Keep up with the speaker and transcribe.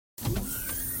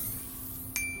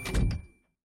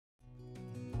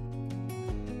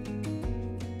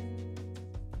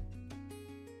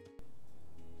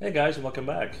Hey guys, and welcome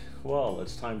back. Well,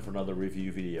 it's time for another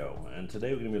review video, and today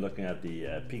we're going to be looking at the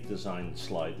PeakDesign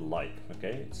Slide Lite.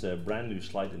 Okay, it's a brand new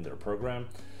slide in their program,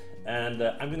 and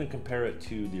I'm going to compare it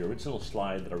to the original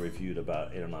slide that I reviewed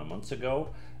about 8 or 9 months ago,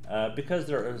 because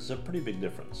there is a pretty big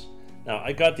difference. Now,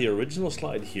 I got the original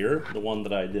slide here, the one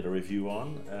that I did a review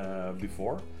on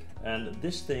before, and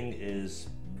this thing is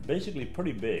basically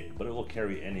pretty big, but it will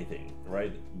carry anything,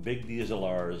 right? Big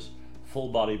DSLRs, full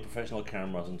body professional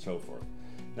cameras, and so forth.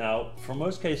 Now, for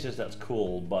most cases that's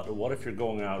cool, but what if you're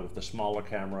going out with a smaller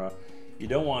camera? You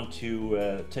don't want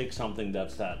to take something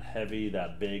that's that heavy,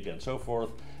 that big, and so forth.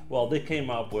 Well, they came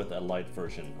up with a light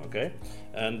version, okay?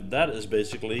 And that is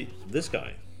basically this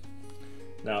guy.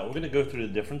 Now, we're going to go through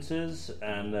the differences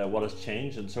and what has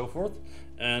changed and so forth.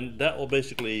 And that will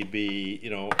basically be,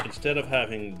 instead of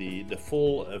having the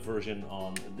full version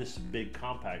on this big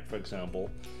compact, for example,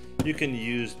 you can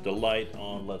use the light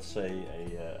on, let's say,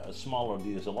 a smaller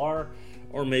DSLR,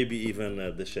 or maybe even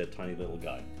this tiny little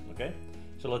guy, okay?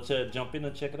 So let's jump in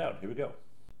and check it out. Here we go.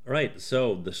 All right,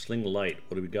 so the Sling Lite,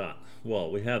 what do we got?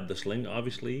 Well, we have the sling,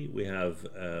 obviously. We have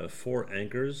 4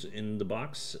 anchors in the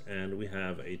box, and we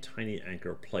have a tiny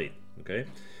anchor plate, okay?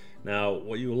 Now,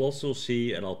 what you will also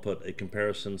see, and I'll put a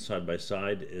comparison side by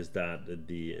side, is that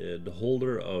the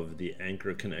holder of the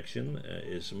anchor connection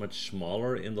is much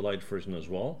smaller in the light version as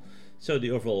well, so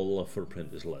the overall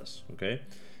footprint is less, okay?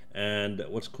 And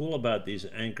what's cool about these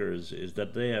anchors is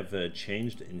that they have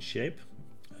changed in shape.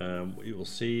 What you will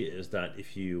see is that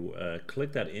if you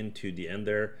click that into the end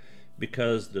there,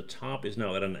 because the top is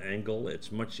now at an angle,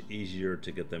 it's much easier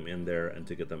to get them in there and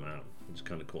to get them out, which is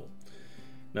kind of cool.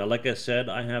 Now, like I said,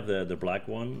 I have the black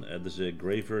one. There's a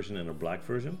gray version and a black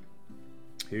version.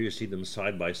 Here you see them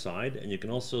side by side, and you can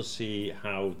also see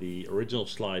how the original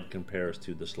slide compares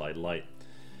to the Slide Lite.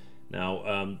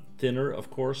 Now, thinner, of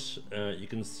course. You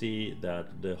can see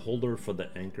that the holder for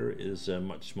the anchor is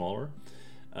much smaller.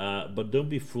 But don't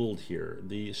be fooled here.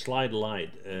 The Slide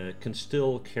Lite can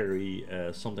still carry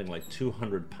something like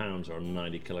 200 pounds or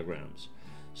 90 kilograms.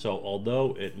 So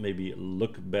although it maybe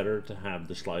look better to have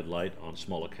the Slide Lite on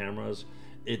smaller cameras,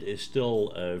 it is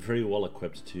still very well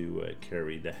equipped to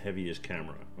carry the heaviest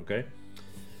camera, okay?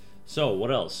 So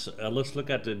what else? Let's look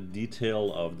at the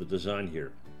detail of the design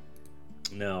here.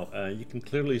 Now, you can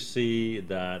clearly see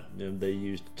that they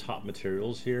used top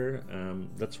materials here.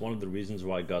 That's one of the reasons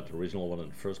why I got the original one in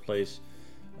the first place.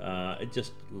 It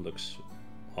just looks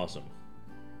awesome.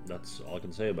 That's all I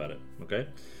can say about it, okay?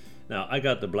 Now, I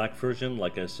got the black version,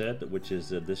 like I said, which is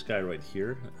this guy right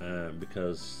here,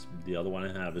 because the other one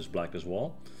I have is black as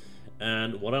well.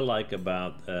 And what I like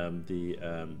about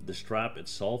the strap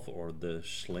itself, or the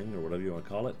sling, or whatever you want to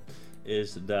call it,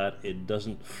 is that it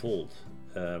doesn't fold.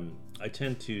 I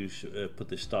tend to put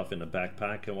this stuff in a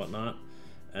backpack and whatnot,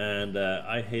 and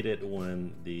I hate it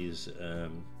when these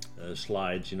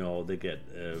slides, they get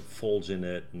folds in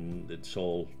it and it's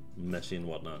all messy and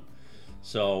whatnot.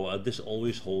 So this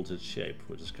always holds its shape,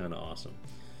 which is kind of awesome.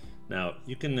 Now,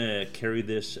 you can carry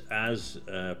this as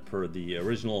per the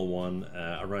original one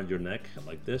around your neck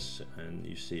like this, and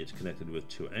you see it's connected with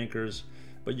 2 anchors,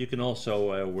 but you can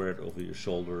also wear it over your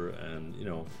shoulder and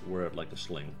wear it like a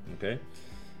sling, okay?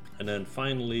 And then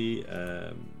finally,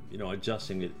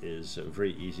 adjusting it is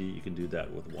very easy. You can do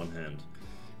that with one hand.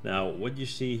 Now, what you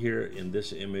see here in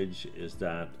this image is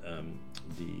that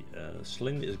the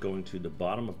sling is going to the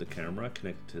bottom of the camera,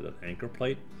 connected to that anchor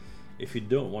plate. If you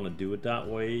don't want to do it that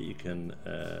way, you can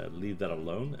leave that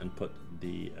alone and put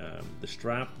the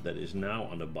strap that is now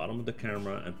on the bottom of the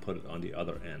camera and put it on the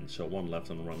other end, so one left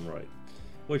and one right,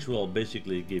 which will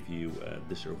basically give you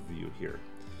this overview here.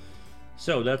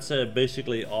 So that's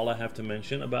basically all I have to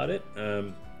mention about it.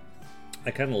 I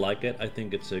kind of like it. I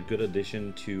think it's a good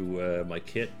addition to my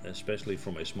kit, especially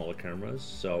for my smaller cameras.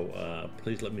 So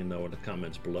please let me know in the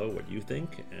comments below what you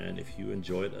think and if you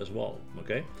enjoy it as well,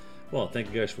 okay? Well,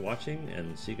 thank you guys for watching,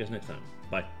 and see you guys next time.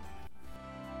 Bye.